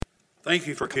Thank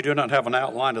you. If you do not have an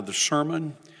outline of the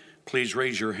sermon, please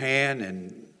raise your hand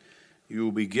and you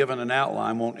will be given an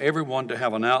outline. I want everyone to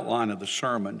have an outline of the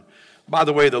sermon. By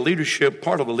the way,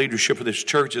 part of the leadership of this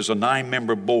church is a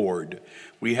 9-member board.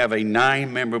 We have a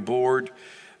 9-member board.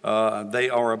 They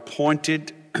are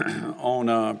appointed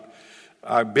on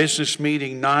our business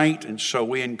meeting night, and so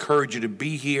we encourage you to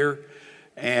be here.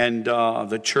 And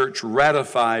the church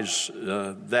ratifies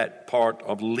that part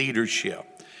of leadership.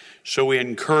 So we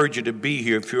encourage you to be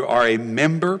here. If you are a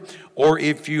member or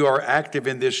if you are active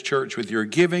in this church with your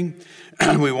giving,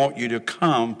 we want you to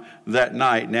come that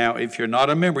night. Now, if you're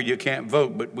not a member, you can't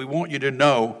vote, but we want you to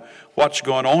know what's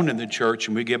going on in the church,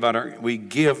 and we give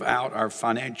out our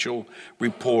financial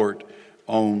report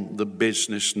on the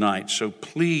business night. So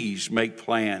please make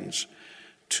plans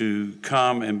to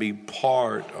come and be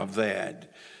part of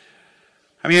that.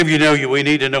 How many of you know we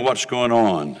need to know what's going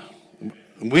on?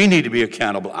 We need to be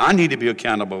accountable. I need to be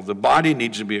accountable. The body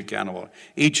needs to be accountable,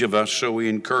 each of us, so we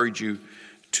encourage you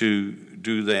to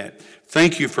do that.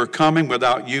 Thank you for coming.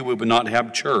 Without you, we would not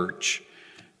have church.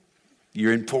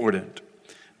 You're important.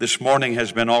 This morning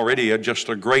has been already just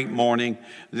a great morning.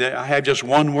 I have just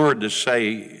one word to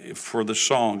say for the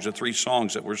 3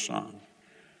 songs that were sung.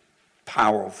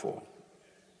 Powerful.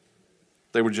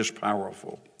 They were just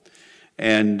powerful.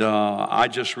 And I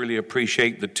just really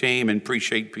appreciate the team and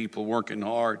appreciate people working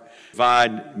hard,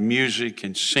 provide music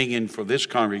and singing for this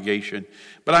congregation.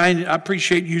 But I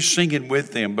appreciate you singing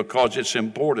with them because it's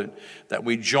important that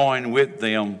we join with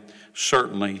them,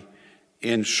 certainly,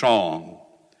 in song.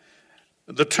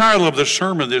 The title of the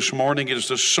sermon this morning is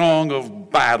The Song of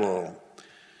Battle.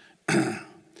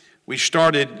 We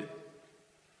started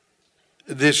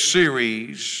this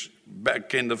series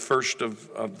back in the first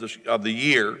of the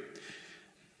year.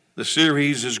 The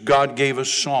series is God Gave Us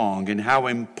Song, and how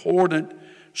important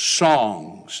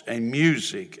songs and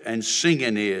music and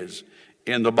singing is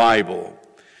in the Bible.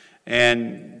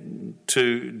 And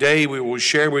today we will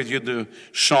share with you the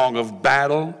Song of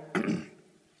Battle.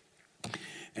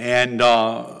 And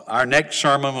our next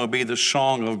sermon will be the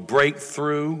Song of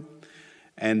Breakthrough.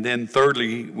 And then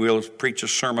thirdly, we'll preach a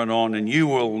sermon on, and you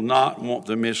will not want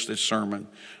to miss this sermon,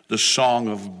 the Song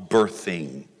of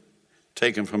Birthing,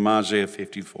 taken from Isaiah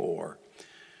 54.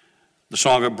 The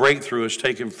Song of Breakthrough is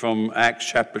taken from Acts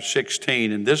chapter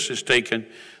 16, and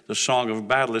the Song of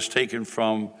Battle is taken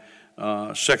from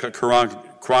 2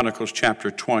 Chronicles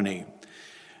chapter 20.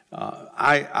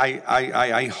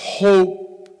 I hope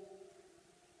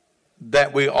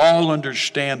that we all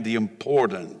understand the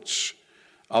importance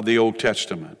of the Old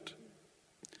Testament.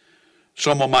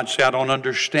 Someone might say, I don't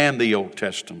understand the Old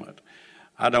Testament.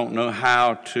 I don't know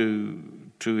how to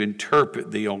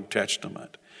interpret the Old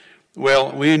Testament.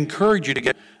 Well, we encourage you to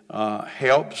get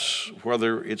helps,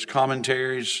 whether it's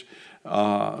commentaries.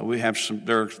 We have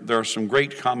there are some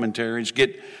great commentaries.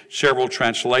 Get several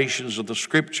translations of the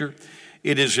Scripture.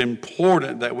 It is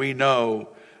important that we know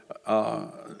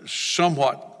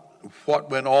somewhat what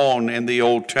went on in the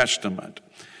Old Testament.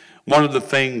 One of the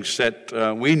things that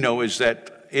we know is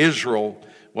that Israel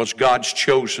was God's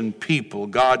chosen people.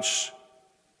 God's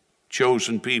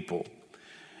chosen people.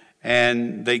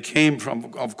 And they came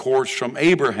from, of course, from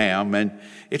Abraham. And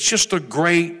it's just a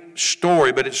great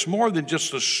story, but it's more than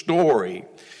just a story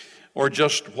or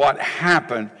just what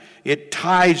happened. It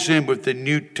ties in with the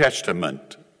New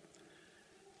Testament.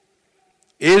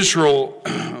 Israel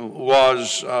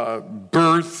was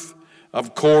birthed,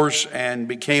 of course, and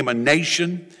became a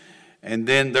nation. And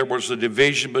then there was a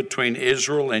division between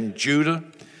Israel and Judah.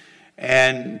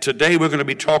 And today we're going to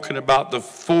be talking about the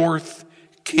 4th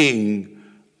king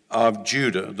of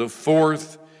Judah, the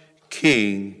 4th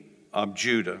king of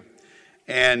Judah.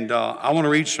 And I want to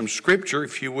read some scripture,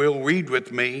 if you will, read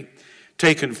with me,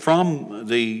 taken from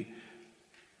the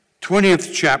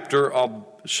 20th chapter of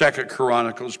 2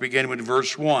 Chronicles, beginning with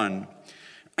verse 1.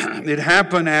 It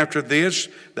happened after this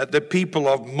that the people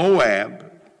of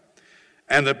Moab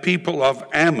and the people of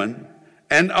Ammon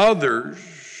and others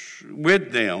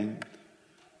with them,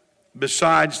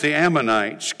 besides the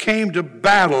Ammonites, came to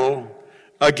battle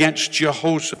against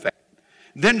Jehoshaphat.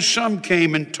 Then some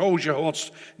came and told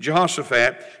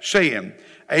Jehoshaphat, saying,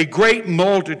 a great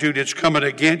multitude is coming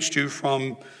against you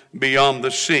from beyond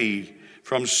the sea,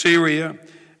 from Syria,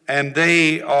 and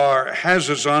they are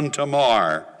Hazazon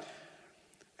Tamar.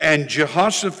 And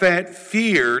Jehoshaphat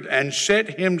feared and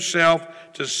set himself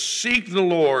to seek the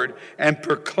Lord and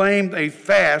proclaimed a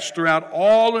fast throughout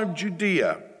all of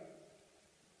Judea.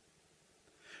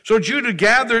 So Judah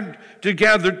gathered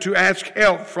together to ask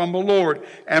help from the Lord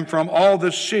and from all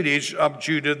the cities of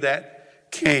Judah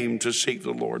that came to seek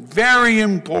the Lord. Very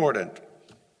important.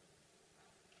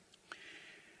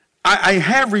 I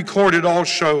have recorded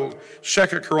also 2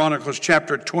 Chronicles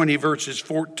chapter 20, verses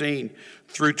 14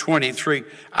 through 23.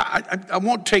 I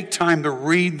won't take time to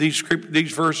read these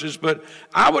verses, but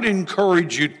I would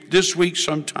encourage you this week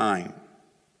sometime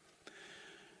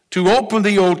to open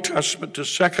the Old Testament to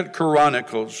 2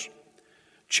 Chronicles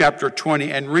chapter 20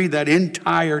 and read that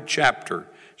entire chapter.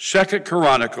 2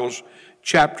 Chronicles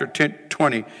chapter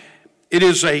 20. It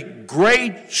is a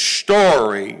great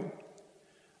story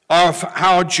of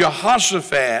how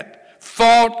Jehoshaphat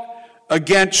fought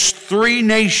against three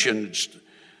nations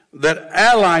that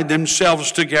allied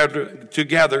themselves together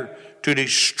to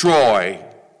destroy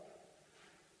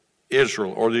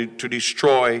Israel, or to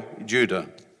destroy Judah.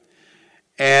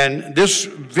 And this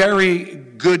very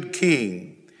good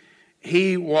king,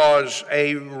 he was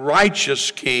a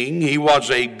righteous king, he was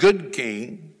a good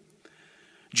king.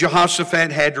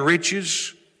 Jehoshaphat had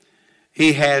riches,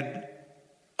 he had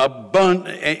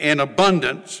in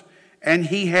abundance, and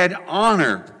he had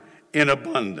honor in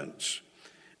abundance.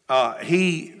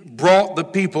 He brought the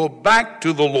people back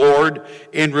to the Lord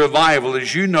in revival.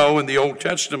 As you know, in the Old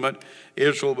Testament,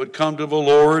 Israel would come to the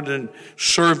Lord and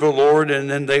serve the Lord, and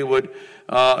then they would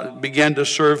begin to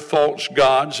serve false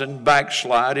gods and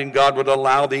backslide, and God would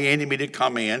allow the enemy to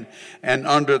come in, and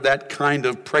under that kind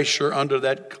of pressure, under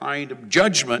that kind of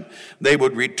judgment, they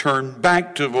would return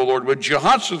back to the Lord. But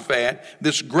Jehoshaphat,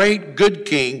 this great good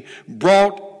king,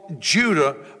 brought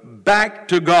Judah back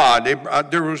to God.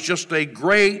 There was just a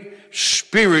great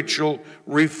spiritual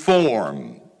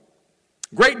reform.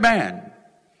 Great man.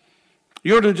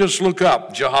 You ought to just look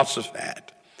up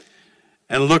Jehoshaphat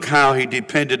and look how he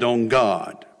depended on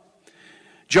God.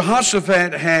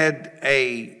 Jehoshaphat had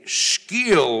a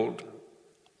skilled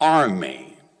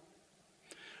army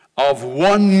of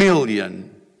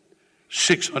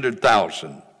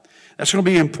 1,600,000. That's going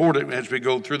to be important as we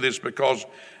go through this, because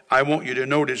I want you to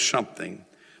notice something.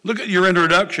 Look at your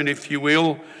introduction, if you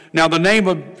will. Now, the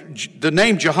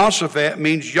name Jehoshaphat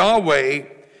means Yahweh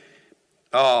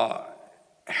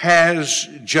has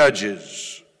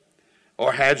judges,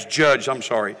 or has judged,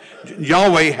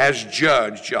 Yahweh has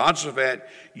judged. Jehoshaphat,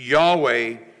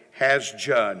 Yahweh has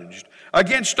judged.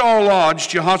 Against all odds,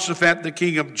 Jehoshaphat, the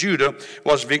king of Judah,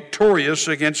 was victorious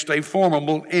against a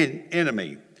formidable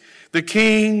enemy. The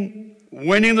king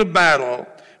winning the battle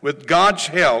with God's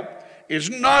help is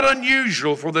not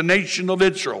unusual for the nation of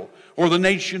Israel or the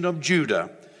nation of Judah.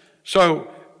 So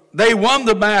they won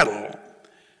the battle.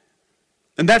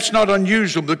 And that's not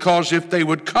unusual, because if they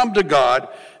would come to God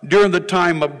during the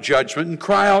time of judgment and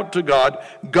cry out to God,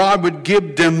 God would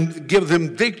give them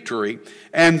victory,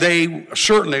 and they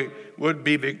certainly would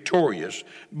be victorious.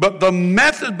 But the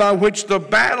method by which the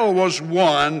battle was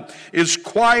won is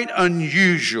quite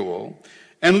unusual.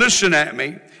 And listen at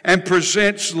me, and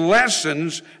presents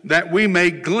lessons that we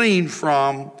may glean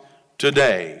from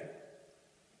today.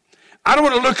 I don't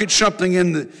want to look at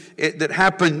something that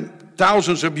happened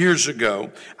thousands of years ago.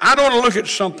 I don't want to look at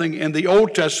something in the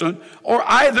Old Testament or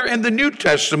either in the New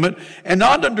Testament and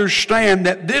not understand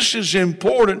that this is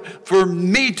important for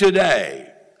me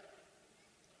today.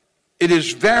 It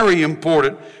is very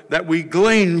important that we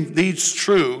glean these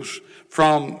truths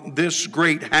from this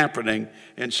great happening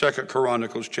in 2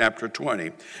 Chronicles chapter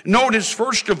 20. Notice,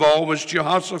 first of all, was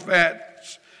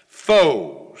Jehoshaphat's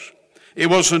foes. It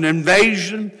was an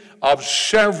invasion of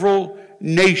several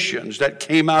nations that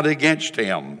came out against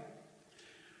him.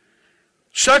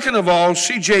 Second of all,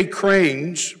 C.J.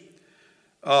 Cranes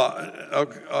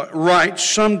writes,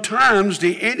 sometimes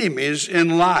the enemies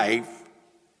in life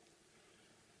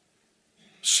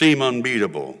seem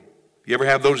unbeatable. You ever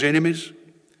have those enemies?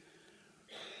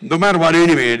 No matter what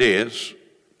enemy it is,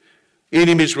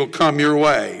 enemies will come your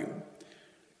way.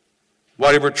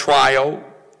 Whatever trial,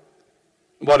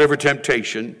 whatever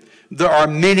temptation, there are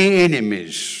many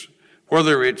enemies,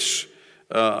 whether it's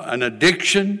an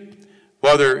addiction,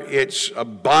 whether it's a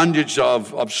bondage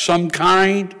of some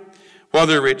kind,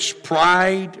 whether it's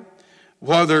pride,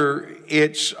 whether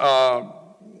it's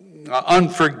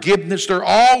unforgiveness. There's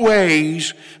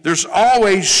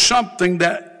always something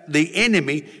that the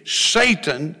enemy,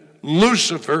 Satan,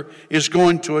 Lucifer, is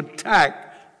going to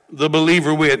attack the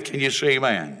believer with. Can you say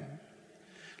amen?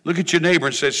 Look at your neighbor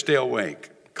and say, stay awake.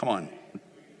 Come on.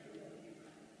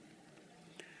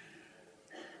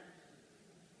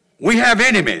 We have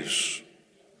enemies,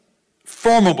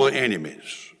 formidable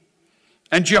enemies.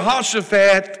 And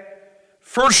Jehoshaphat,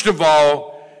 first of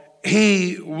all,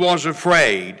 he was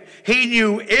afraid. He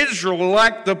knew Israel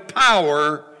lacked the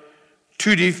power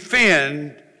to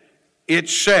defend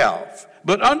itself.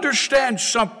 But understand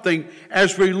something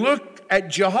as we look at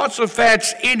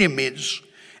Jehoshaphat's enemies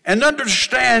And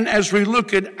understand as we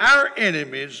look at our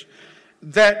enemies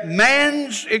that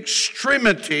man's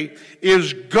extremity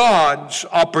is God's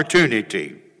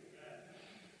opportunity.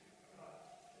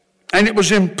 And it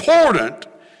was important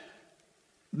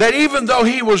that even though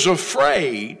he was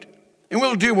afraid, and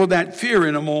we'll deal with that fear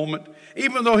in a moment,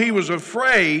 even though he was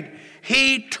afraid,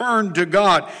 he turned to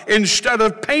God. Instead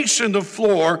of pacing the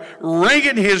floor,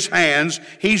 wringing his hands,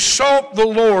 he sought the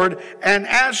Lord and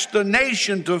asked the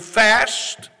nation to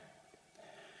fast,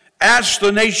 asked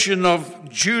the nation of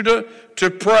Judah to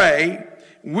pray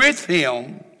with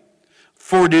him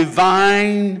for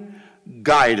divine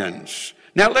guidance.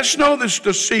 Now let's notice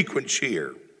the sequence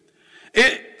here.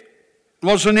 It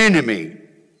was an enemy.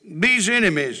 These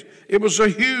enemies, it was a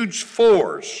huge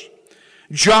force.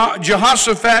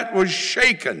 Jehoshaphat was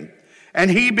shaken, and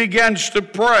he begins to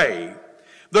pray.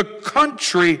 The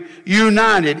country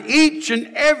united, each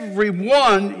and every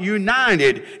one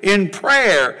united in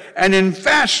prayer and in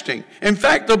fasting. In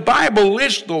fact, the Bible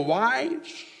lists the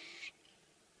wives.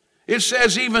 It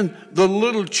says even the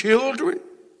little children,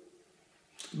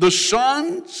 the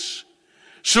sons.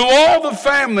 So all the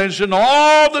families and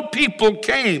all the people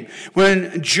came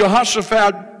when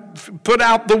Jehoshaphat put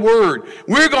out the word.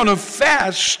 We're going to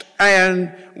fast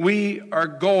and we are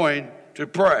going to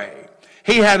pray.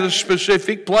 He had a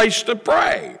specific place to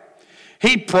pray.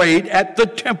 He prayed at the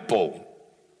temple.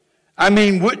 I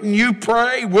mean, wouldn't you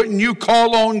pray? Wouldn't you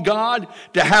call on God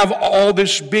to have all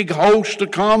this big host to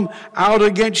come out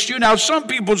against you? Now, some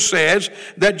people says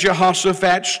that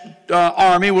Jehoshaphat's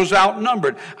army was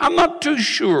outnumbered. I'm not too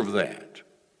sure of that.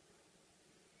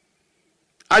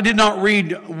 I did not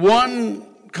read one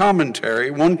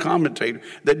commentator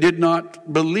that did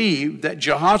not believe that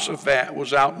Jehoshaphat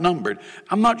was outnumbered.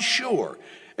 I'm not sure.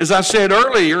 As I said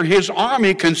earlier, his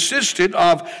army consisted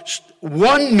of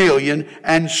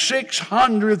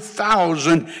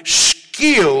 1,600,000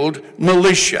 skilled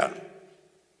militia.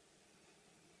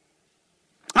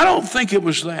 I don't think it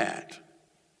was that.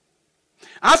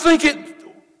 I think it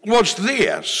was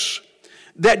this,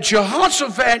 that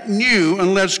Jehoshaphat knew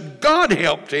unless God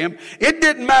helped him, it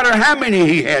didn't matter how many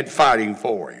he had fighting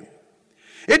for him.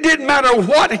 It didn't matter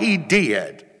what he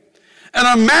did.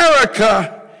 And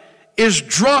America is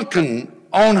drunken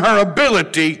on her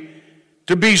ability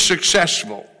to be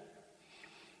successful.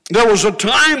 There was a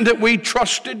time that we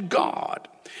trusted God.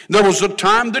 There was a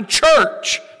time the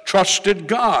church trusted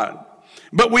God.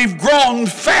 But we've grown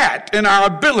fat in our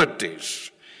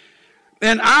abilities,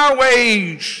 in our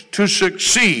ways to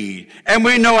succeed, and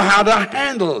we know how to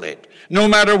handle it. No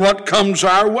matter what comes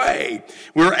our way,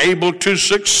 we're able to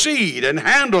succeed and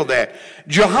handle that.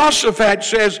 Jehoshaphat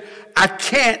says, I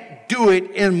can't do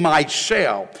it in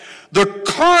myself. The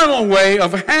carnal way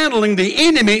of handling the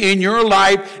enemy in your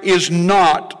life is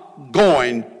not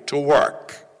going to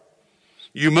work.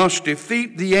 You must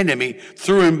defeat the enemy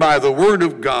through and by the word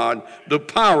of God, the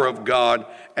power of God,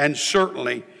 and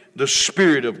certainly the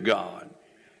Spirit of God.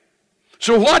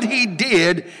 So what he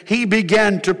did, he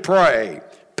began to pray.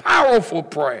 Powerful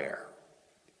prayer.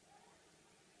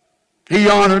 He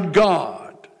honored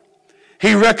God.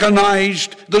 He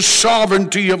recognized the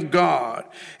sovereignty of God.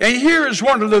 And here is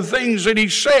one of the things that he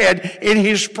said in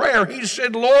his prayer. He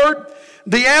said, Lord,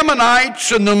 the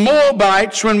Ammonites and the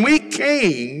Moabites, when we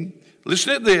came,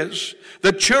 listen to this,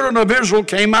 the children of Israel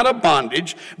came out of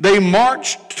bondage. They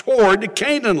marched toward the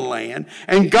Canaan land,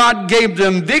 and God gave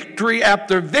them victory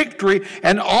after victory,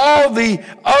 and all the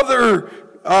other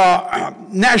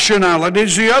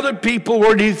nationalities, the other people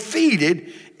were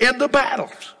defeated in the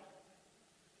battles.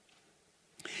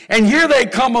 And here they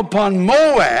come upon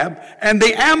Moab and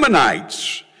the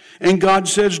Ammonites. And God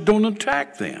says, don't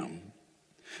attack them.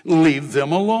 Leave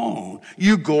them alone.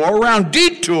 You go around,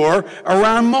 detour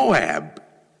around Moab.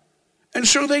 And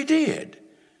so they did.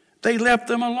 They left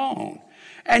them alone.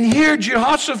 And here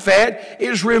Jehoshaphat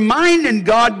is reminding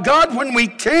God, God, when we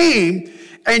came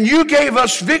and you gave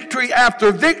us victory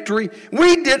after victory,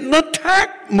 we didn't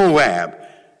attack Moab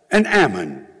and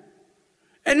Ammon.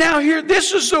 And now here,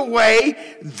 this is the way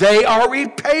they are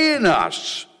repaying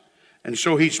us. And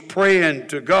so he's praying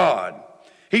to God.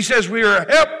 He says we are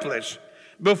helpless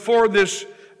before this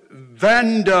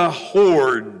Vanda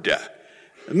horde.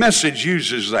 The Message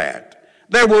uses that.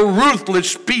 They were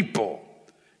ruthless people,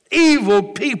 evil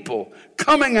people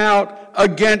coming out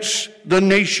against the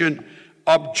nation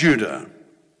of Judah.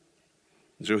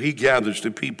 And so he gathers the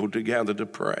people together to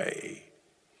pray.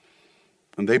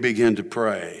 And they began to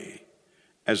pray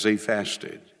as they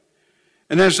fasted.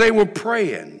 And as they were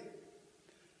praying,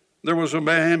 there was a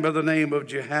man by the name of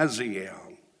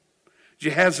Jehaziel.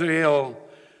 Jehaziel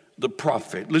the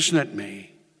prophet. Listen at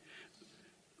me.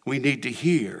 We need to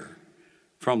hear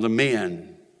from the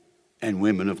men and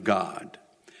women of God.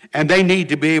 And they need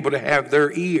to be able to have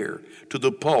their ear to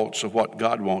the pulse of what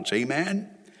God wants. Amen?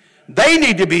 They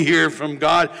need to be hearing from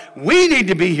God. We need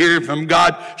to be hearing from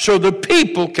God so the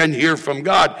people can hear from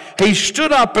God. He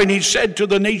stood up and he said to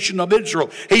the nation of Israel,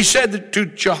 he said to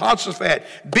Jehoshaphat,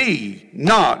 be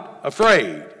not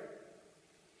afraid.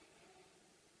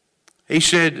 He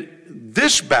said,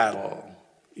 this battle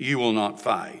you will not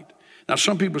fight. Now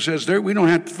some people says we don't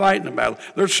have to fight in the battle.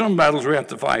 There's some battles we have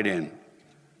to fight in.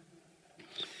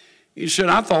 He said,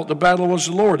 I thought the battle was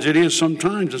the Lord's. It is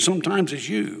sometimes, and sometimes it's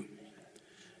you.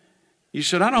 He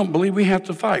said, I don't believe we have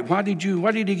to fight. Why did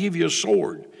he give you a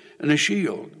sword and a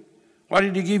shield? Why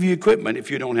did he give you equipment if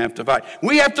you don't have to fight?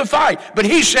 We have to fight. But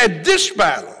he said, this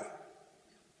battle,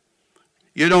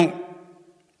 you don't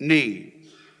need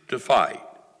to fight.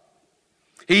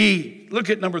 Look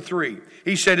at number 3.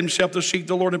 He set himself to seek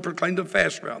the Lord and proclaim the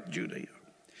fast throughout Judea.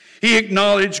 He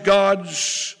acknowledged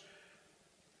God's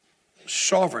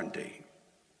sovereignty.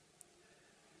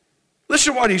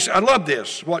 Listen what he said. I love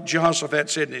this, what Jehoshaphat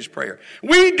said in his prayer.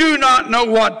 We do not know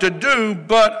what to do,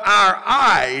 but our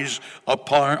eyes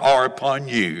are upon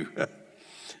you.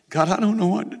 God, I don't know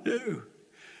what to do,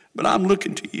 but I'm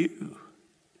looking to you.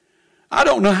 I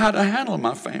don't know how to handle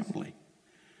my family.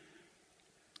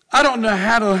 I don't know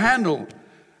how to handle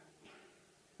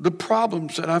the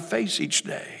problems that I face each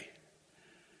day.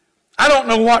 I don't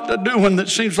know what to do when it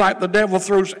seems like the devil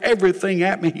throws everything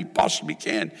at me he possibly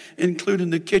can, including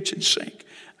the kitchen sink.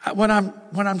 When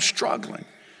I'm struggling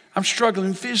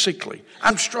physically.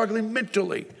 I'm struggling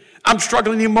mentally. I'm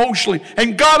struggling emotionally.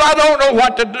 And God, I don't know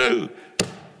what to do.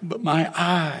 But my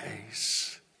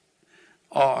eyes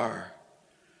are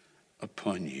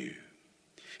upon you.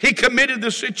 He committed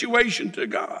the situation to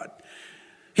God.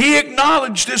 He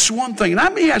acknowledged this one thing. And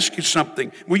let me ask you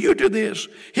something. Will you do this?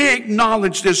 He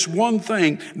acknowledged this one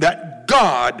thing, that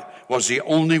God was the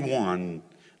only one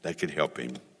that could help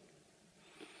him.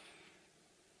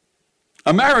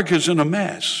 America's in a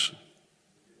mess.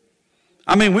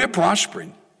 I mean, we're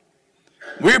prospering.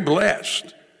 We're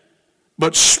blessed.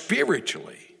 But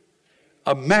spiritually,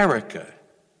 America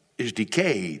is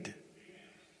decayed,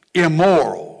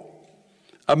 immoral.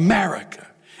 America.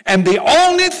 And the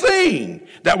only thing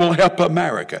that will help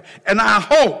America, and I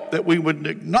hope that we would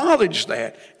acknowledge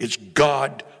that, is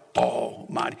God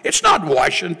Almighty. It's not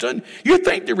Washington. You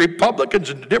think the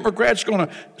Republicans and the Democrats are going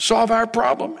to solve our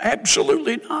problem?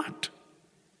 Absolutely not.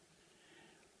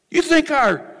 You think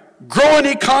our growing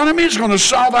economy is going to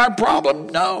solve our problem?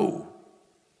 No.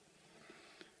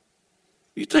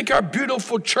 You think our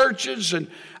beautiful churches and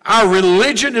our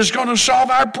religion is going to solve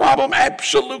our problem?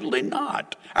 Absolutely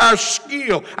not. Our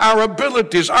skill, our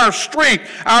abilities, our strength,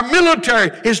 our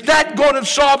military, is that going to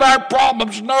solve our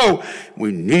problems? No.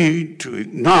 We need to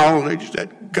acknowledge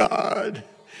that God,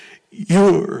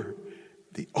 you're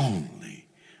the only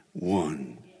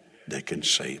one that can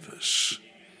save us.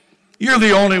 You're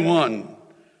the only one.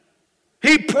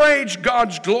 He praised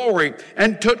God's glory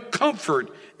and took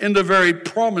comfort in the very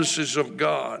promises of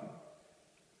God.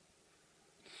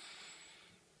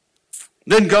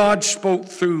 Then God spoke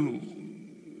through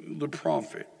the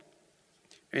prophet,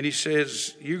 and he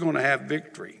says, you're going to have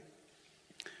victory.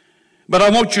 But I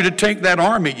want you to take that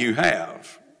army you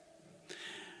have,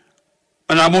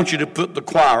 and I want you to put the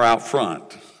choir out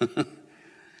front.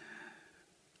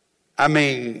 I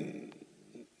mean,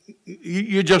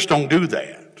 you just don't do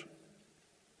that.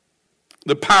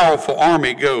 The powerful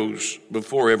army goes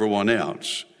before everyone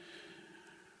else.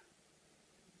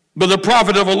 But the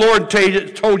prophet of the Lord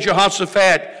told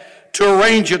Jehoshaphat to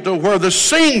arrange it to where the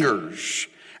singers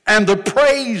and the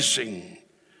praising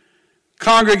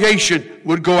congregation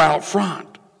would go out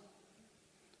front.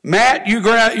 Matt, you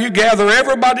gather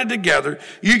everybody together.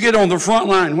 You get on the front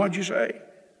line. What'd you say?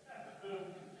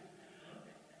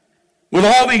 With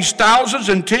all these thousands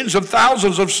and tens of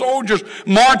thousands of soldiers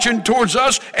marching towards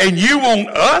us, and you want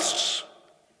us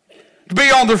to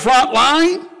be on the front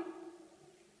line?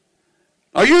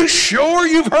 Are you sure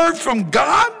you've heard from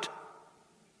God?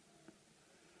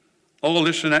 Oh,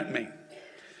 listen at me.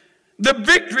 The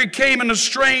victory came in a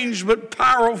strange but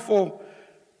powerful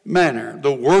manner.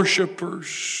 The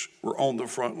worshipers were on the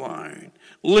front line.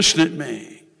 Listen at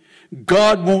me.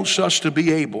 God wants us to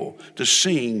be able to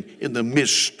sing in the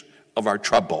midst of our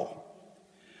trouble.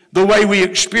 The way we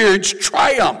experience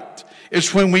triumph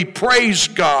is when we praise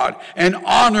God and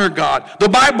honor God. The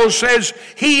Bible says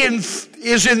He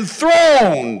is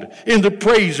enthroned in the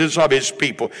praises of His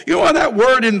people. You know what that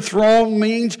word enthroned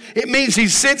means? It means He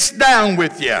sits down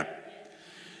with you.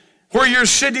 Where you're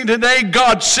sitting today,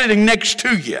 God's sitting next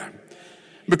to you.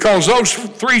 Because those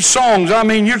 3 songs, I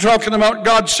mean, you're talking about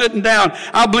God sitting down.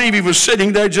 I believe he was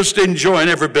sitting there just enjoying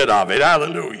every bit of it.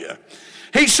 Hallelujah.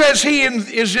 He says he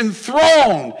is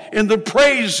enthroned in the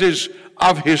praises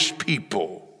of his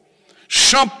people.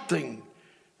 Something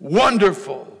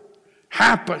wonderful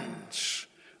happens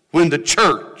when the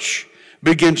church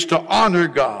begins to honor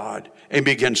God and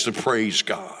begins to praise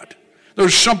God.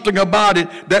 There's something about it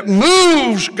that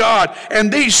moves God.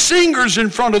 And these singers in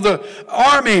front of the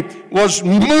army was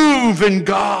moving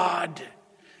God.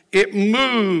 It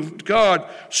moved God.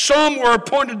 Some were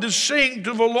appointed to sing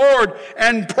to the Lord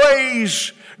and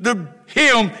praise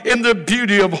him in the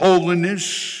beauty of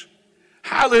holiness.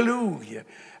 Hallelujah.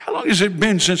 How long has it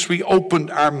been since we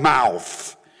opened our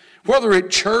mouth? Whether at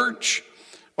church,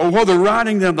 or whether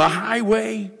riding down the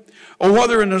highway, or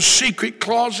whether in a secret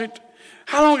closet.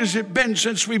 How long has it been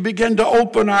since we began to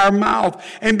open our mouth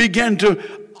and began to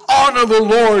honor the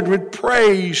Lord with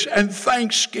praise and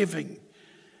thanksgiving?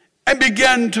 And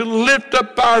began to lift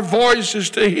up our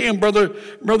voices to him. Brother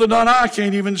Don, I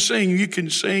can't even sing. You can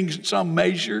sing in some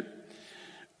measure.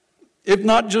 If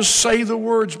not, just say the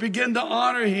words. Begin to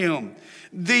honor him.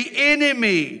 The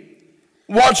enemy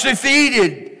was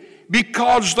defeated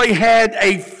because they had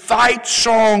a fight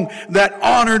song that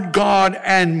honored God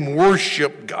and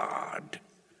worshiped God.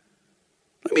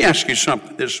 Let me ask you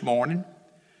something this morning.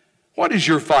 What is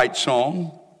your fight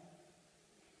song?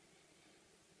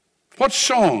 What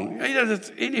song?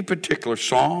 Any particular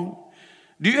song?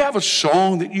 Do you have a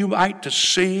song that you like to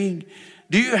sing?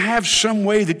 Do you have some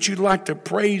way that you'd like to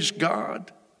praise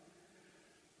God?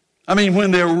 I mean,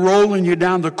 when they're rolling you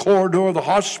down the corridor of the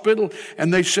hospital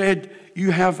and they said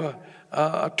you have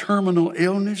a terminal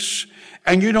illness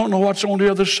and you don't know what's on the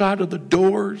other side of the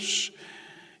doors.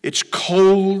 It's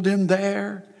cold in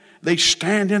there. They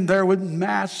stand in there with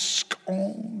masks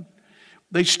on.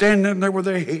 They stand in there with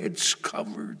their heads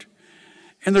covered.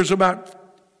 And there's about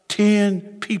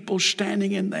 10 people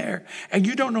standing in there. And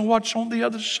you don't know what's on the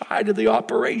other side of the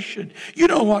operation. You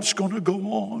know what's going to go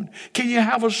on. Can you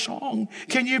have a song?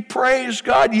 Can you praise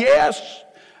God? Yes.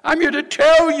 I'm here to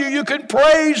tell you, you can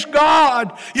praise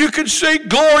God. You can sing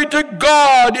glory to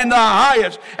God in the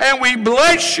highest. And we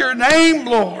bless your name,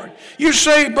 Lord. You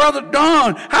say, Brother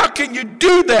Don, how can you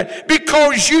do that?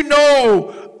 Because you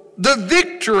know the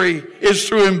victory is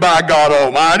through and by God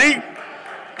Almighty.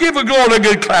 Give a Lord a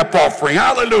good clap offering.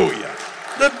 Hallelujah.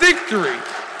 The victory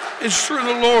is through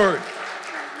the Lord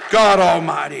God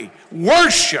Almighty.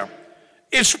 Worship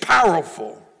is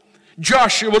powerful.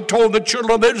 Joshua told the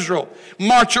children of Israel,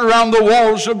 march around the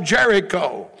walls of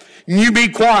Jericho, and you be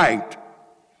quiet.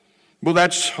 Well,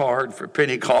 that's hard for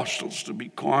Pentecostals to be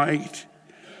quiet.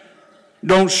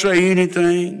 Don't say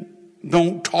anything.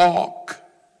 Don't talk.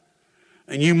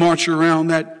 And you march around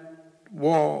that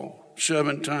wall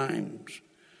 7 times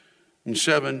in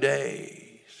 7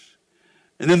 days.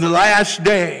 And then the last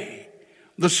day,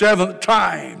 the 7th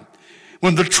time,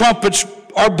 when the trumpets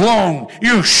are blown,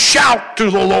 you shout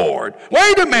to the Lord.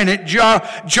 Wait a minute,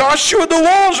 Joshua, the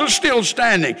walls are still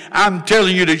standing. I'm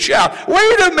telling you to shout.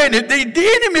 Wait a minute,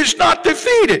 the enemy's not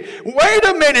defeated. Wait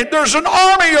a minute, there's an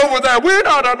army over there. We're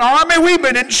not an army. We've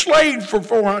been enslaved for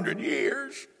 400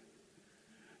 years.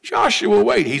 Joshua,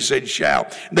 wait. He said,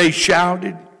 shout. They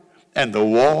shouted, and the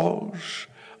walls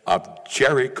of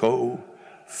Jericho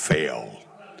fell.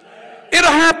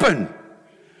 It'll happen.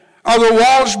 Are the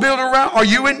walls built around? Are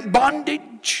you in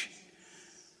bondage?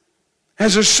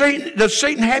 Does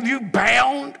Satan have you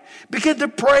bound? Begin to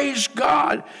praise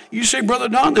God. You say, Brother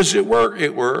Don, does it work?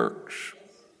 It works.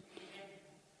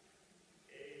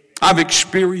 I've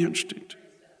experienced it.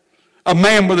 A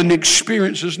man with an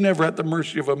experience is never at the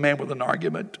mercy of a man with an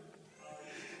argument.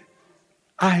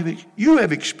 You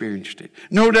have experienced it.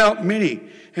 No doubt many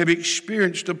have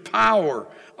experienced the power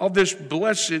of this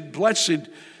blessed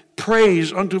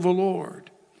praise unto the Lord.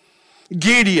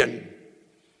 Gideon,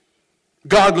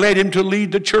 God led him to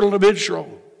lead the children of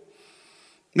Israel.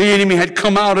 The enemy had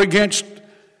come out against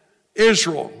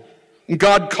Israel. And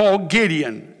God called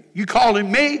Gideon. You call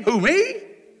him me? Who, me?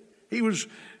 He was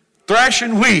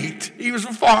thrashing wheat. He was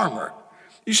a farmer.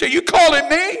 You say, you call him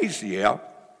me? He said, yeah.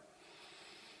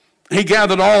 He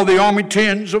gathered all the army,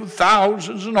 tens of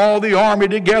thousands, and all the army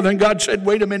together. And God said,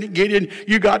 wait a minute, Gideon,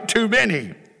 you got too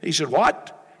many. He said,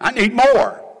 what? I need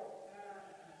more.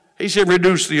 He said,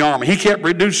 reduce the army. He kept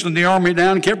reducing the army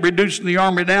down,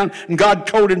 and God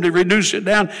told him to reduce it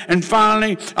down. And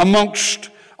finally, amongst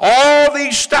all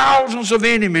these thousands of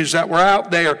enemies that were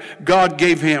out there, God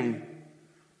gave him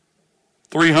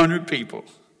 300 people.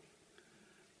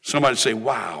 Somebody say,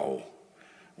 wow.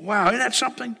 Wow, isn't that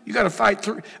something? You got to fight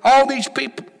through all these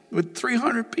people with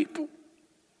 300 people?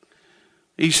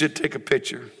 He said, take a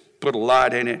picture, put a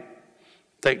light in it,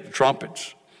 take the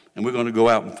trumpets, and we're going to go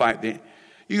out and fight them.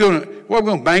 We're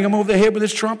going to bang them over the head with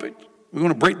this trumpet? We're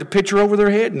going to break the pitcher over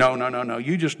their head? No.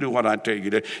 You just do what I tell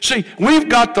you to. See, we've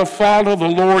got to follow the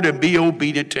Lord and be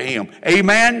obedient to Him.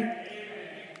 Amen?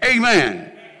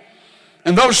 Amen.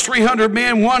 And those 300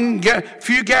 men,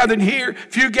 few gathered here,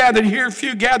 few gathered here,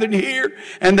 few gathered here,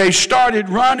 and they started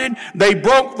running. They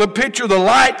broke the pitcher, the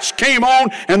lights came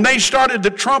on, and they started the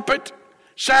trumpet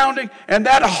sounding, and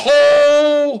that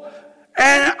whole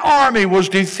army was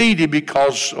defeated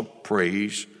because of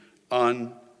praise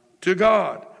unto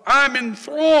God. I'm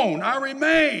enthroned, I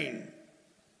remain.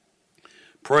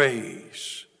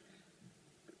 Praise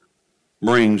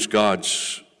brings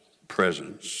God's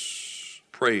presence.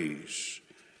 Praise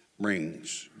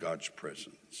brings God's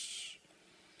presence.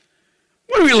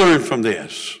 What do we learn from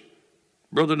this?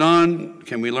 Brother Don,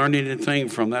 can we learn anything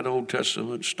from that Old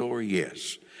Testament story?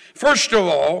 Yes. First of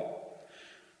all,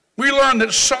 we learn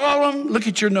that Solomon, look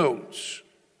at your notes.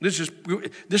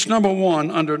 This number 1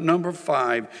 under number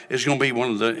 5 is going to be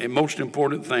one of the most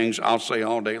important things I'll say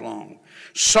all day long.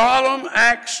 Solemn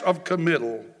acts of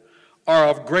committal are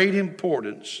of great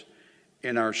importance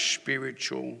in our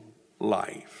spiritual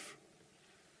life.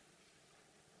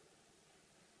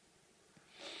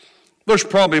 There's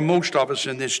probably most of us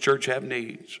in this church have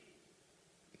needs,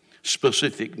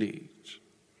 specific needs.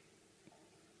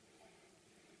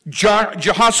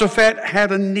 Jehoshaphat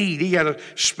had a need. He had a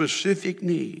specific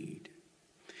need.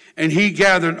 And he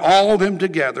gathered all of them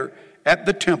together at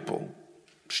the temple,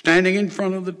 standing in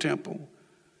front of the temple.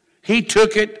 He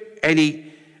took it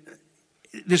and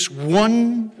this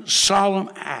one solemn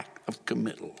act of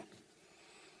committal.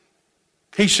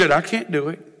 He said, I can't do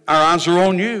it. Our eyes are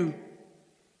on you.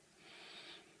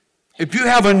 If you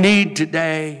have a need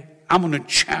today, I'm going to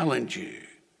challenge you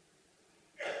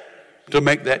to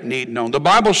make that need known. The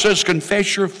Bible says,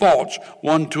 confess your faults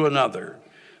one to another.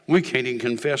 We can't even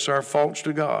confess our faults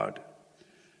to God.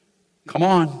 Come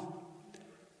on.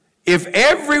 If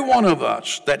every one of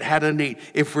us that had a need,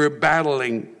 if we're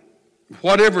battling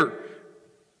whatever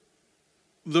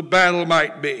the battle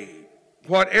might be,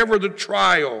 whatever the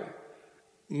trial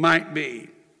might be,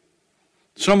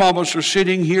 some of us are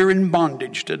sitting here in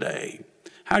bondage today.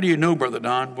 How do you know, Brother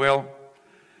Don? Well,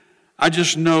 I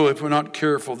just know if we're not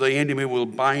careful, the enemy will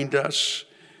bind us.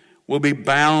 We'll be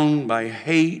bound by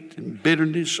hate and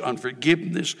bitterness,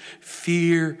 unforgiveness,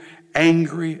 fear,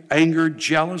 anger,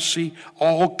 jealousy,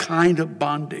 all kind of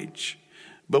bondage.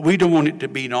 But we don't want it to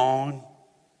be known.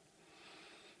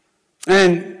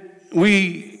 And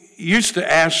we used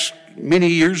to ask many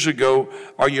years ago,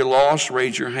 are you lost?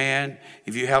 Raise your hand.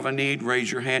 If you have a need,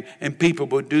 raise your hand. And people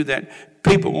would do that.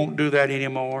 People won't do that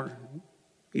anymore.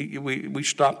 We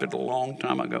stopped it a long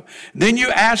time ago. Then you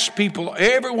ask people,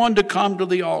 everyone to come to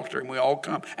the altar, and we all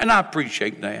come. And I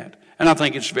appreciate that. And I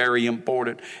think it's very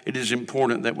important. It is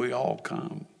important that we all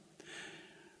come.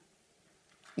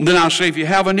 And then I'll say, if you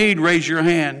have a need, raise your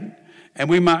hand. And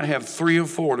we might have 3 or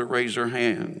 4 to raise their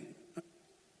hand.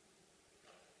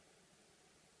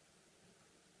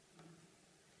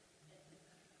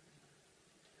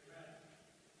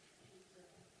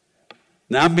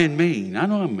 Now, I've been mean. I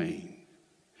know I'm mean.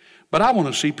 But I want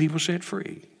to see people set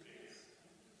free.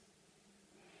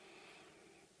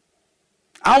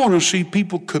 I want to see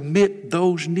people commit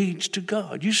those needs to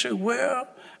God. You say, well,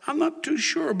 I'm not too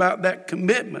sure about that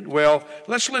commitment. Well,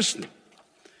 let's listen.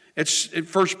 It's in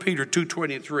 1 Peter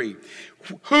 2:23.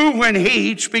 Who, when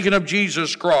he, speaking of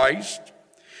Jesus Christ,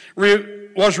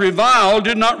 was reviled,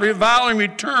 did not revile in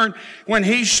return when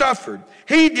he suffered.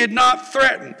 He did not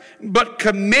threaten, but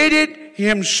committed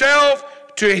himself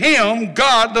to him,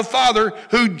 God the Father,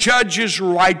 who judges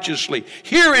righteously.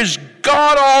 Here is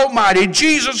God Almighty.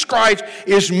 Jesus Christ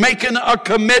is making a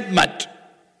commitment.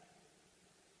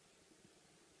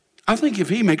 I think if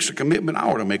he makes a commitment, I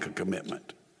ought to make a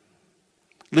commitment.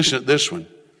 Listen to this one,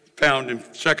 found in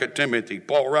 2 Timothy,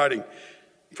 Paul writing,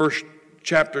 1st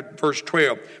chapter, verse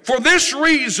 12. For this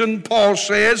reason, Paul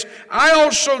says, I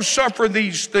also suffer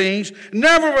these things.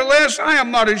 Nevertheless, I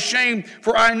am not ashamed,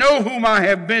 for I know whom I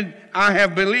have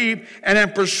believed, and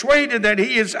am persuaded that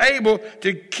he is able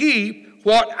to keep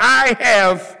what I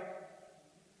have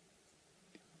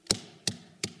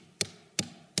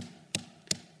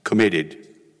committed.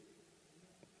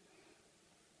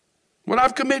 What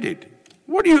I've committed.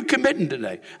 What are you committing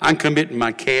today? I'm committing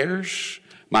my cares,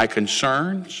 my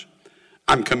concerns.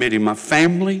 I'm committing my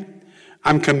family.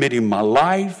 I'm committing my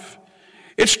life.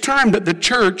 It's time that the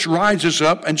church rises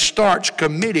up and starts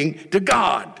committing to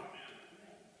God.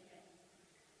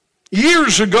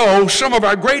 Years ago, some of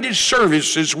our greatest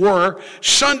services were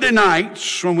Sunday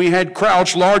nights when we had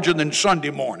crowds larger than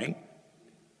Sunday morning.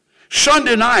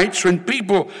 Sunday nights when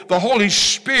the Holy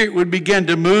Spirit would begin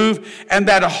to move, and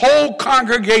that whole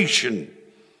congregation,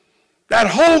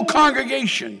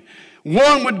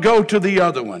 one would go to the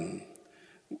other one.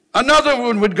 Another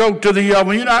one would go to the other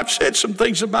one. I've said some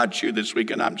things about you this week,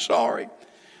 and I'm sorry.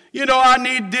 I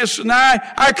need this, and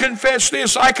I confess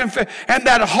this, I confess. And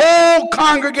that whole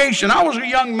congregation, I was a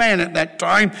young man at that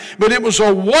time, but it was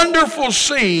a wonderful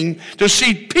scene to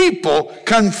see people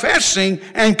confessing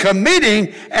and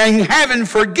committing and having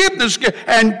forgiveness,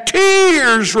 and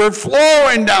tears were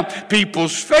flowing down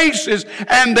people's faces,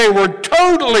 and they were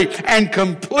totally and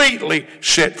completely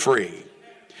set free.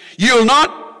 You'll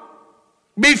not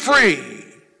be free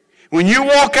when you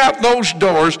walk out those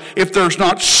doors if there's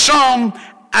not some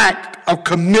act of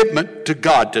commitment to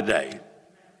God today.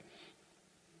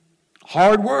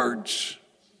 Hard words,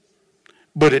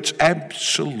 but it's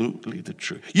absolutely the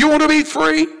truth. You want to be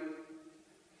free?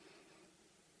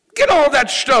 Get all that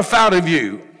stuff out of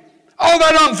you. All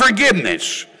that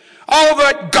unforgiveness. All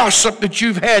that gossip that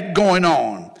you've had going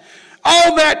on.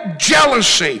 All that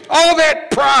jealousy. All that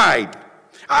pride.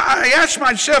 I asked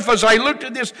myself as I looked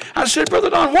at this, I said, Brother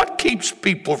Don, what keeps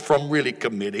people from really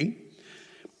committing?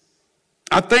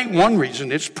 I think one reason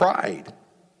is pride.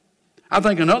 I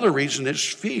think another reason is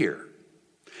fear.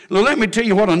 Now, let me tell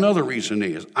you what another reason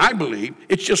is. I believe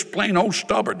it's just plain old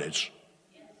stubbornness.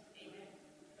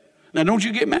 Now, don't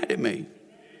you get mad at me.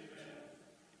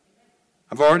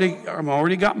 I've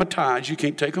already got my tithes. You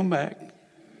can't take them back.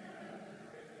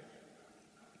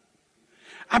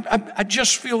 I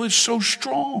just feel it's so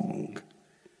strong.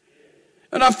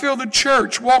 And I feel the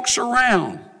church walks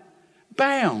around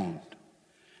bound.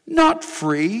 Not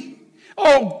free.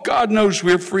 Oh, God knows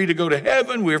we're free to go to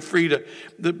heaven. We're free to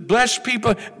bless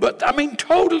people. But,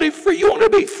 totally free. You want to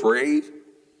be free?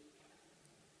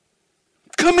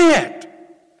 Commit.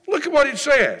 Look at what it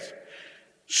says.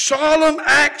 Solemn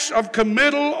acts of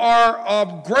committal are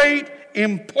of great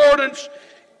importance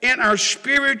in our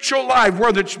spiritual life,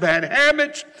 whether it's bad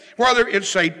habits, whether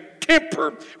it's a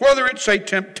temper, whether it's a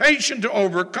temptation to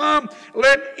overcome.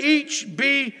 Let each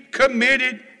be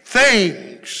committed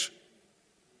things.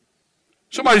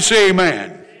 Somebody say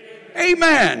amen.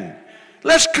 Amen.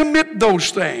 Let's commit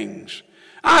those things.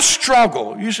 I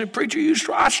struggle. You say, preacher,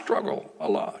 I struggle a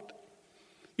lot.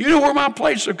 You know where my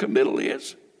place of committal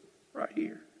is? Right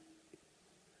here.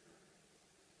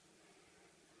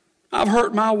 I've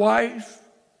hurt my wife.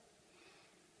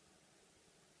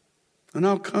 And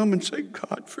I'll come and say,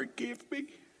 God, forgive me.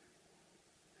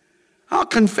 I'll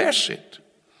confess it.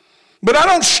 But I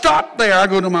don't stop there. I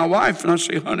go to my wife and I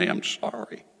say, honey, I'm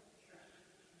sorry.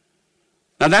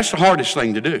 Now, that's the hardest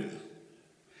thing to do.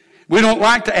 We don't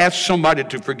like to ask somebody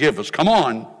to forgive us. Come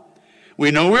on.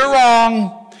 We know we're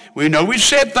wrong. We know we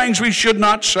said things we should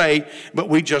not say, but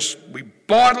we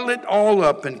bottle it all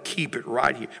up and keep it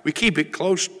right here. We keep it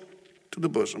close to the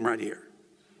bosom right here.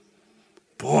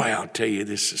 Boy, I'll tell you,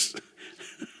 this is...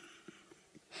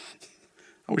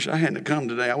 I wish I hadn't come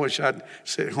today. I wish I'd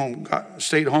stayed home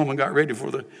and got ready for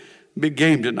the big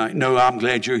game tonight. No, I'm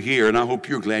glad you're here, and I hope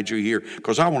you're glad you're here,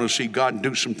 because I want to see God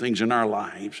do some things in our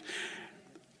lives.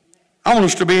 I want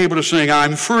us to be able to sing,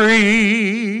 I'm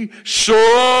free,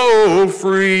 so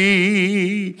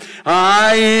free.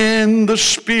 I in the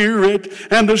Spirit,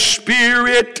 and the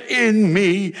Spirit in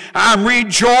me. I'm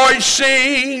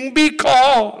rejoicing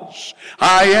because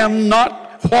I am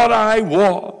not what I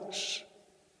was.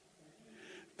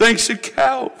 Thanks to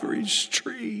Calvary's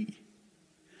tree.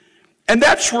 And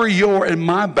that's where your and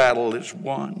my battle is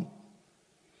won.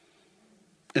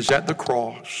 Is at the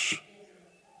cross.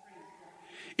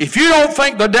 If you don't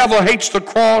think the devil hates the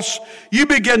cross, you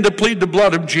begin to plead the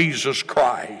blood of Jesus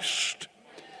Christ.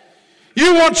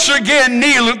 You once again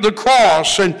kneel at the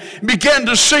cross and begin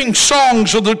to sing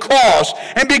songs of the cross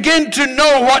and begin to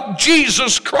know what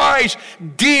Jesus Christ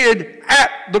did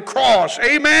at the cross.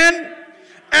 Amen?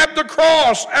 At the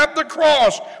cross,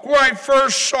 where I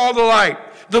first saw the light.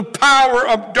 The power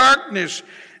of darkness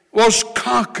was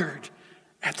conquered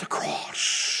at the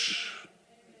cross.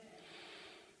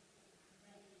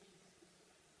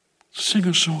 Sing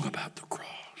a song about the cross.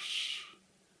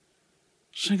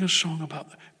 Sing a song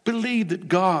about that. Believe that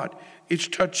God is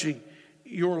touching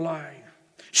your life.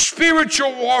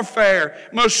 Spiritual warfare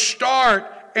must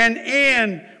start and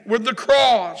end with the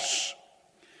cross.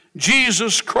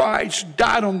 Jesus Christ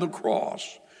died on the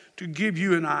cross to give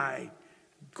you and I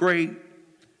great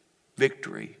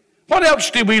victory. What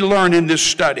else did we learn in this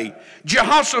study?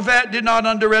 Jehoshaphat did not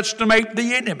underestimate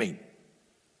the enemy.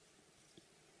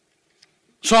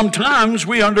 Sometimes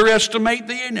we underestimate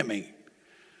the enemy.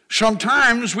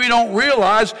 Sometimes we don't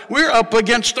realize we're up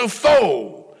against a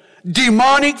foe.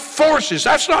 Demonic forces.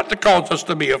 That's not to cause us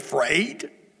to be afraid.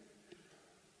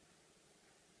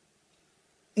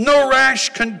 No rash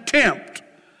contempt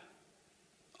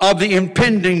of the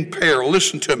impending peril.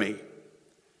 Listen to me.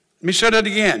 Let me say that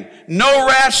again. No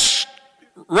rash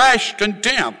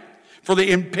contempt for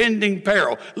the impending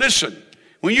peril. Listen,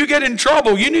 when you get in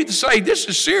trouble, you need to say, this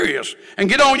is serious. And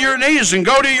get on your knees and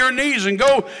go to your knees and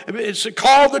go. It's to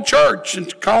call the church and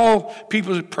to call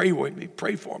people to pray with me,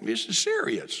 pray for me. This is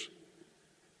serious.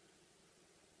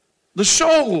 The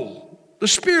soul, the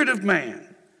spirit of man,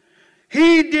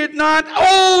 he did not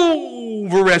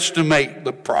overestimate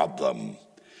the problem.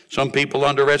 Some people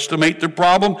underestimate the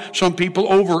problem. Some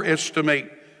people overestimate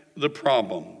the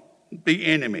problem, the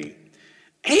enemy.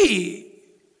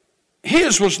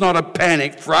 His was not a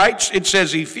panic fright. It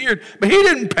says he feared, but he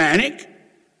didn't panic.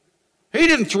 He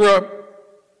didn't throw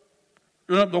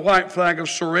up the white flag of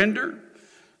surrender.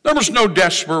 There was no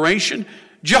desperation.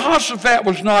 Jehoshaphat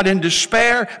was not in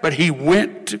despair, but he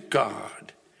went to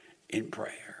God in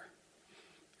prayer.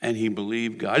 And he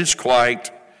believed God. It's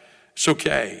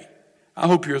okay. I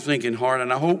hope you're thinking hard,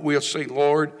 and I hope we'll say,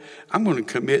 Lord, I'm going to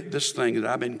commit this thing that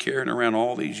I've been carrying around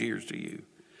all these years to you.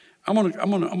 I'm going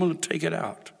to take it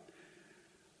out.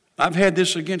 I've had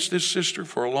this against this sister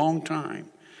for a long time.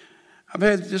 I've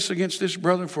had this against this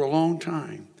brother for a long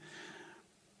time.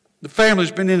 The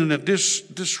family's been in a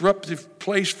disruptive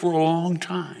place for a long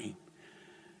time.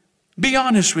 Be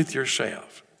honest with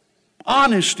yourself.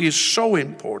 Honesty is so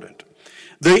important.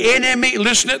 The enemy,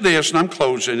 listen to this, and I'm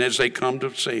closing as they come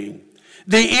to sing.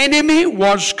 The enemy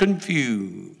was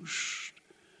confused.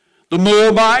 The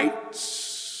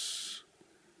Moabites,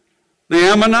 the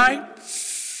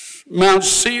Ammonites, Mount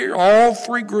Seir, all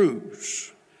three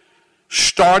groups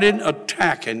started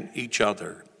attacking each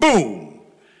other. Boom,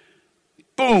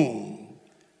 boom.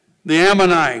 The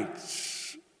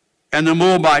Ammonites and the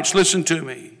Moabites, listen to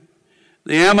me.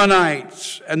 The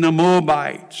Ammonites and the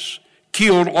Moabites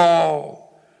killed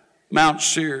all Mount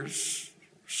Seir's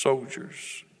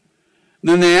soldiers.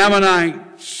 Then the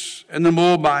Ammonites and the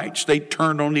Moabites, they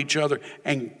turned on each other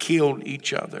and killed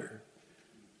each other.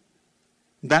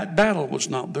 That battle was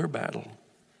not their battle.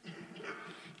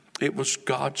 It was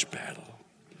God's battle.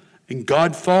 And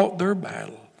God fought their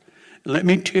battle. And let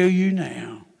me tell you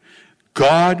now,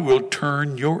 God will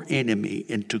turn your enemy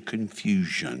into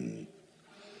confusion.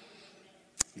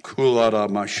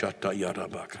 Let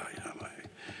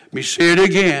me say it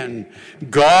again.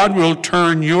 God will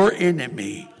turn your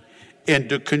enemy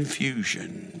into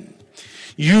confusion.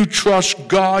 You trust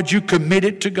God, you commit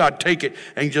it to God. Take it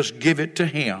and just give it to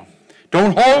Him.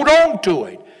 Don't hold on to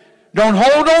it. Don't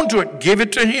hold on to it. Give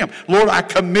it to Him. Lord, I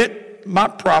commit my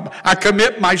problem. I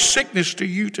commit my sickness to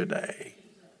you today.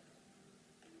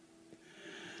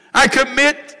 I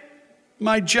commit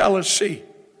my jealousy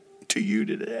to you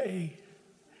today.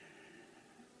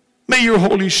 May your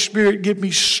Holy Spirit give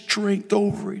me strength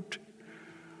over it.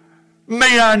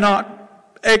 May I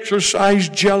not exercise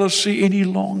jealousy any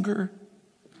longer.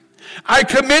 I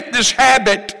commit this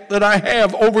habit that I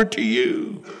have over to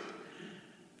you.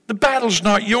 The battle's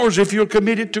not yours if you're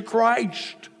committed to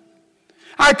Christ.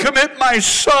 I commit my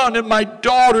son and my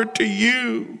daughter to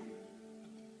you.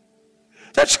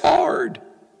 That's hard.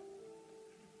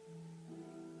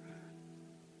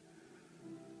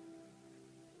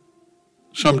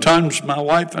 Sometimes my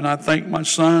wife and I think my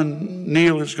son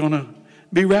Neil is going to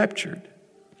be raptured.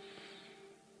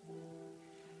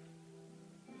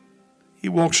 He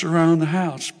walks around the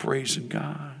house praising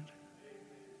God.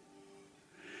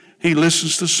 He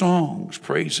listens to songs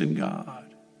praising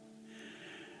God.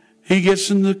 He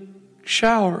gets in the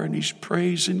shower and he's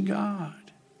praising God.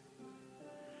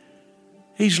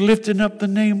 He's lifting up the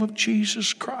name of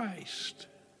Jesus Christ.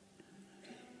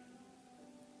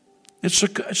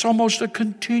 It's almost a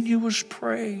continuous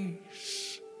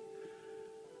praise.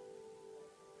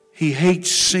 He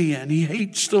hates sin. He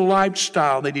hates the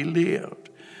lifestyle that he lived.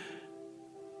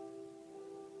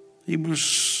 He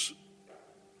was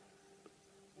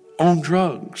on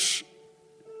drugs.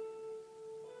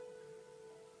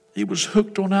 He was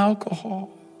hooked on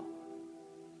alcohol.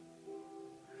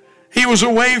 He was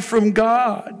away from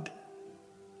God.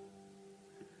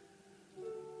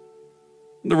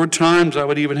 There were times I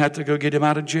would even have to go get him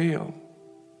out of jail.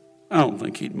 I don't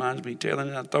think he minds me telling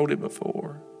it. I told it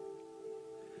before.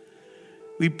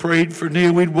 We prayed for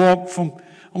Neil. We'd walk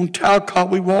on Talcott,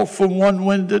 we walked from one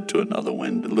window to another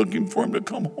window looking for him to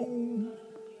come home.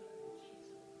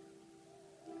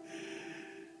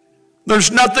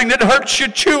 There's nothing that hurts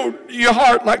your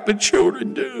heart like the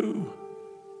children do.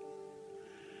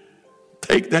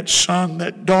 take that son,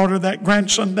 that daughter, that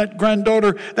grandson, that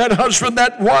granddaughter, that husband,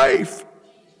 that wife.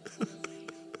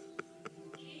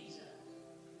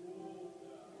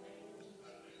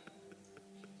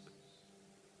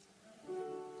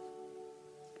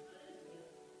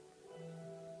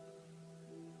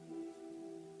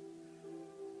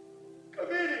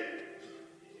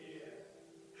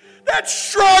 That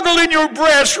struggle in your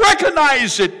breast,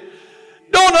 recognize it.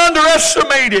 Don't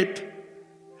underestimate it.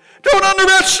 Don't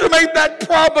underestimate that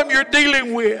problem you're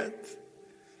dealing with.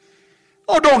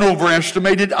 Oh, don't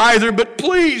overestimate it either, but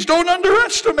please don't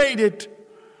underestimate it.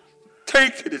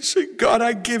 Take it and say, God,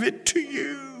 I give it to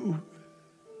you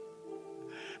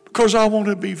because I want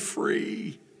to be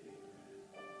free.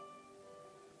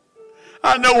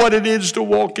 I know what it is to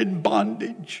walk in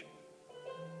bondage.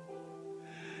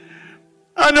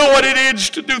 I know what it is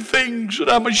to do things that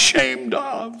I'm ashamed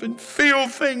of and feel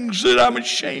things that I'm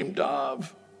ashamed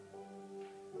of.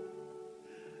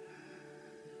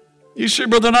 You say,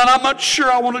 Brother Nunn, I'm not sure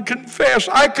I want to confess.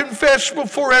 I confess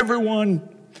before everyone.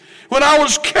 When I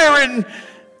was carrying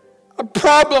a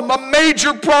problem, a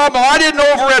major problem, I didn't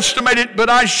overestimate it, but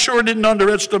I sure didn't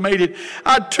underestimate it.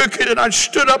 I took it and I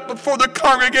stood up before the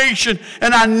congregation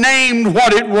and I named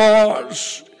what it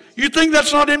was. You think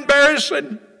that's not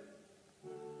embarrassing?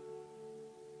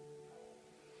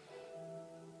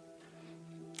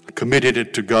 I committed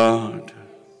it to God.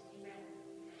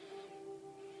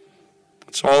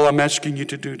 That's all I'm asking you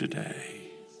to do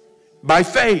today. By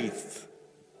faith.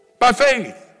 By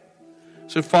faith.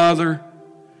 Say, Father,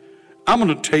 I'm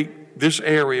going to take this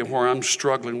area where I'm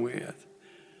struggling with.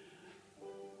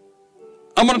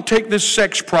 I'm going to take this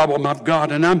sex problem I've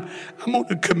got and I'm going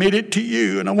to commit it to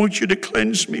you. And I want you to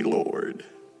cleanse me, Lord.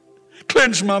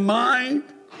 Cleanse my mind,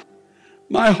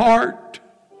 my heart.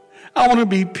 I want to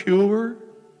be pure.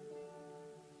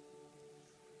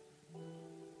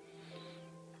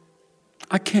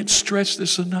 I can't stress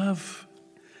this enough.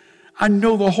 I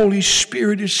know the Holy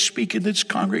Spirit is speaking to this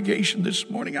congregation this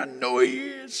morning. I know He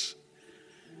is.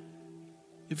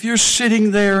 If you're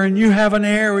sitting there and you have an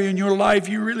area in your life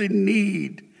you really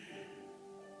need,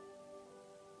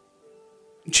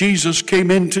 Jesus came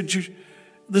into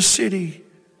the city.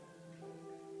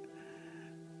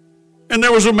 And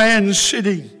there was a man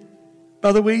sitting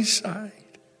by the wayside.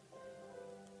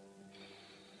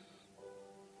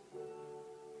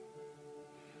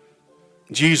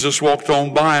 Jesus walked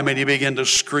on by him and he began to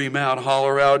scream out,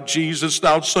 holler out, Jesus,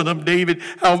 thou son of David,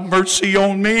 have mercy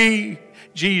on me.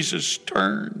 Jesus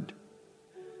turned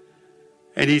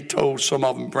and he told some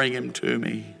of them, bring him to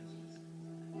me.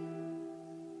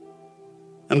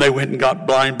 And they went and got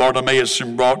blind Bartimaeus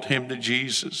and brought him to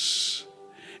Jesus.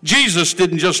 Jesus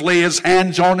didn't just lay his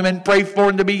hands on him and pray for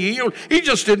him to be healed. He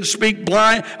just didn't speak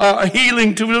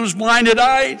healing to those blinded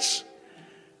eyes.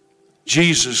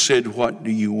 Jesus said, what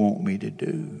do you want me to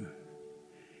do?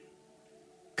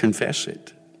 Confess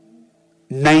it.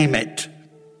 Name it.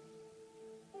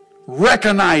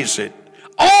 Recognize it.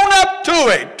 Own up to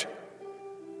it.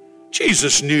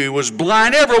 Jesus knew he was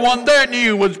blind. Everyone there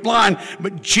knew he was blind.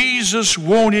 But Jesus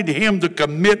wanted him to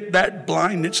commit that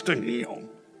blindness to him.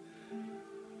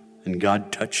 And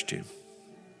God touched him.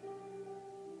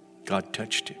 God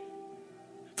touched him.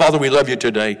 Father, we love you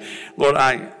today. Lord,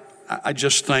 I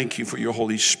just thank you for your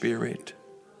Holy Spirit.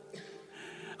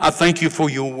 I thank you for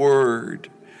your word.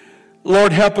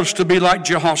 Lord, help us to be like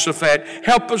Jehoshaphat.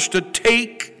 Help us to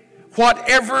take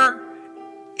whatever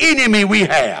enemy we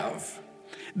have,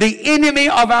 the enemy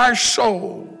of our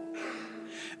soul,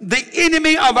 the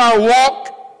enemy of our walk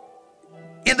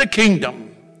in the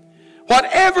kingdom,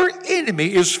 whatever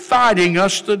enemy is fighting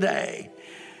us today,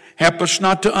 help us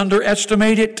not to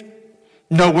underestimate it.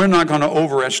 No, we're not going to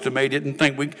overestimate it and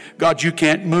think, God, you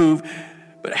can't move.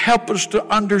 But help us to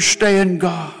understand,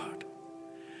 God,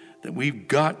 that we've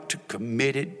got to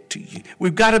commit it to you.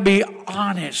 We've got to be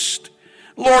honest.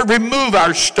 Lord, remove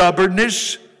our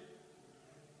stubbornness.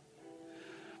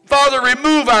 Father,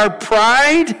 remove our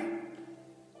pride.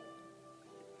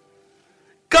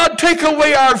 God, take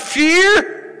away our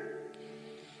fear.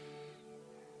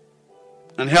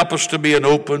 And help us to be an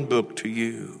open book to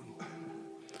you,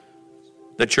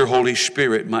 that your Holy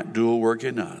Spirit might do a work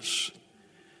in us.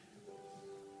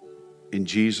 In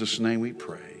Jesus' name we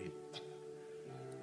pray.